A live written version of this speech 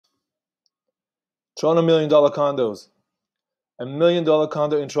Toronto $1 million condos. $1 million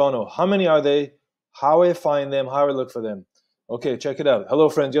condo in Toronto. How many are they? How I find them? How I look for them? Okay, check it out. Hello,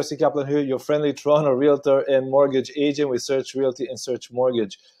 friends. Yossi Kaplan here, your friendly Toronto realtor and mortgage agent with Search Realty and Search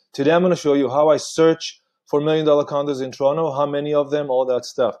Mortgage. Today, I'm going to show you how I search for $1 million condos in Toronto, how many of them, all that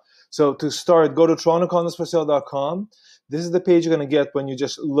stuff. So to start, go to TorontoCondosForSale.com. This is the page you're going to get when you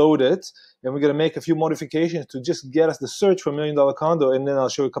just load it, and we're going to make a few modifications to just get us the search for $1 million condo, and then I'll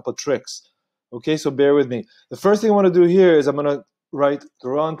show you a couple of tricks. Okay, so bear with me. The first thing I want to do here is I'm going to write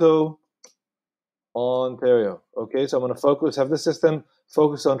Toronto, Ontario. Okay, so I'm going to have the system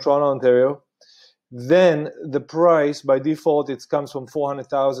focus on Toronto, Ontario. Then the price, by default, it comes from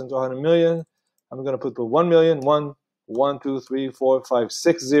 400,000 to 100 million. I'm going to put 1 million, 1, 2, 3, 4, 5,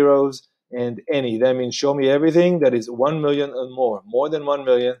 6 zeros, and any. That means show me everything that is 1 million and more than 1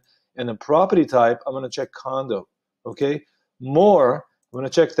 million. And the property type, I'm going to check condo. Okay, more, I'm going to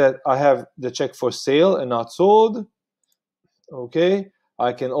check that I have the check for sale and not sold. Okay,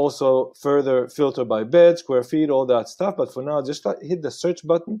 I can also further filter by bed, square feet, all that stuff. But for now, just hit the search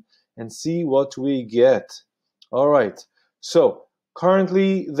button and see what we get. All right, so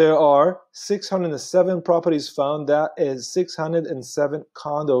currently there are 607 properties found. That is 607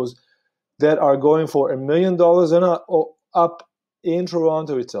 condos that are going for $1 million and up in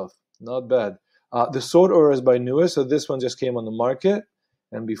Toronto itself. Not bad. The sort order is by newest, so this one just came on the market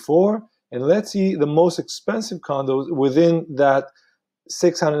and before. And let's see the most expensive condos within that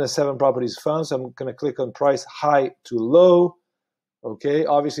 607 properties found. So I'm going to click on price high to low. Okay,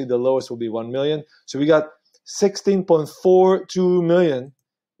 obviously the lowest will be 1 million. So we got 16.42 million,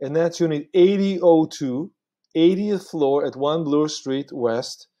 and that's unit 8002, 80th floor at 1 Bloor Street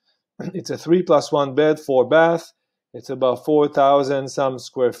West. It's a 3+1 bed, 4 bath. It's about 4,000 some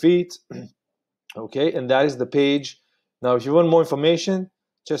square feet. Okay, and that is the page. Now, if you want more information,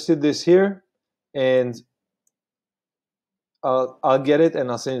 just hit this here, and I'll get it, and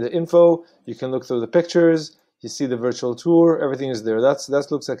I'll send you the info. You can look through the pictures. You see the virtual tour. Everything is there. That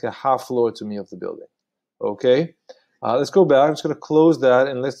looks like a half floor to me of the building. Okay, let's go back. I'm just going to close that,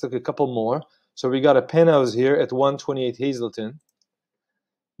 and let's look at a couple more. So we got a penthouse here at 128 Hazelton.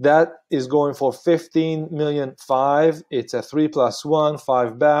 That is going for $15.5 million. It's a 3+1,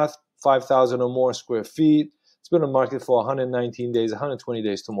 5 bath, 5,000 or more square feet. It's been on market for 119 days, 120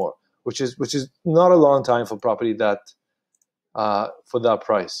 days to more, which is not a long time for property that for that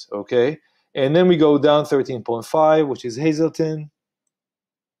price. Okay, and then we go down 13.5, which is Hazelton,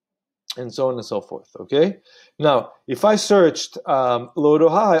 and so on and so forth. Okay, now if I searched low to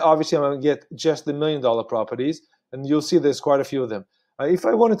high, obviously I'm going to get just the $1 million properties, and you'll see there's quite a few of them. If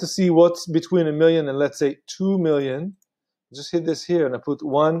I wanted to see what's between $1 million and let's say 2 million, just hit this here and I put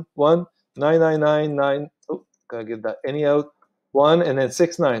 1,999,9. Oh, gotta get that any out. 1 and then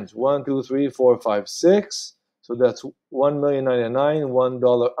 6 nines. 1, 2, 3, 4, 5, 6. So that's $1,099,000,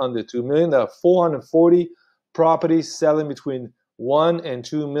 $1 under 2 million. There are 440 properties selling between 1 and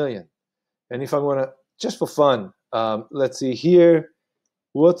 2 million. And if I'm gonna, just for fun, let's see here,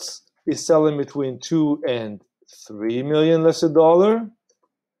 what's is selling between 2 and 3 million less $1.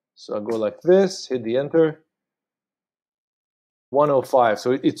 So I'll go like this, hit the enter. 105.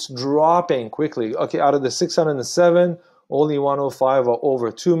 So it's dropping quickly. Okay, out of the 607, only 105 are over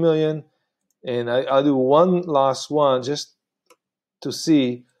 2 million. And I'll do one last one just to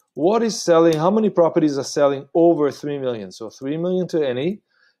see what is selling, how many properties are selling over 3 million. So 3 million to any.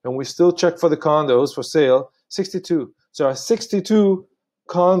 And we still check for the condos for sale, 62. So our 62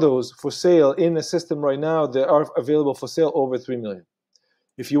 condos for sale in the system right now that are available for sale over 3 million.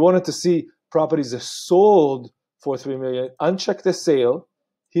 If you wanted to see properties that sold for 3 million, uncheck the sale,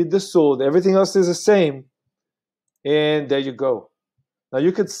 hit the sold, everything else is the same, and there you go. Now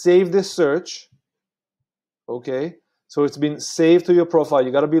you could save this search. Okay, so it's been saved to your profile.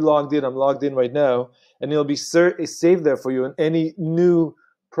 You got to be logged in. I'm logged in right now, and it'll be saved there for you, and any new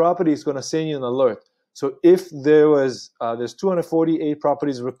property is going to send you an alert. So if there was, there's 248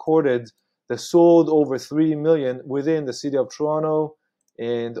 properties recorded that sold over 3 million within the city of Toronto,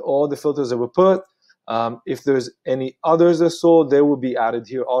 and all the filters that were put. If there's any others that sold, they will be added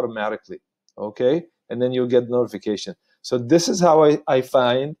here automatically. Okay, and then you'll get notification. So this is how I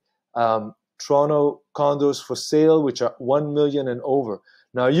find Toronto condos for sale, which are 1 million and over.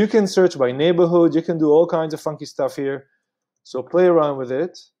 Now you can search by neighborhood. You can do all kinds of funky stuff here. So play around with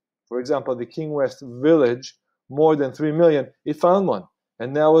it. For example, the King West Village, more than 3 million, it found one.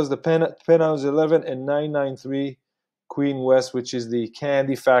 And that was the Penthouse 11 and 993 Queen West, which is the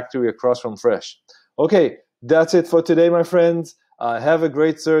candy factory across from Fresh. Okay, that's it for today, my friends. Have a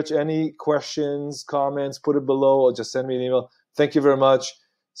great search. Any questions, comments, put it below or just send me an email. Thank you very much.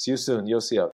 See you soon. Yossi out.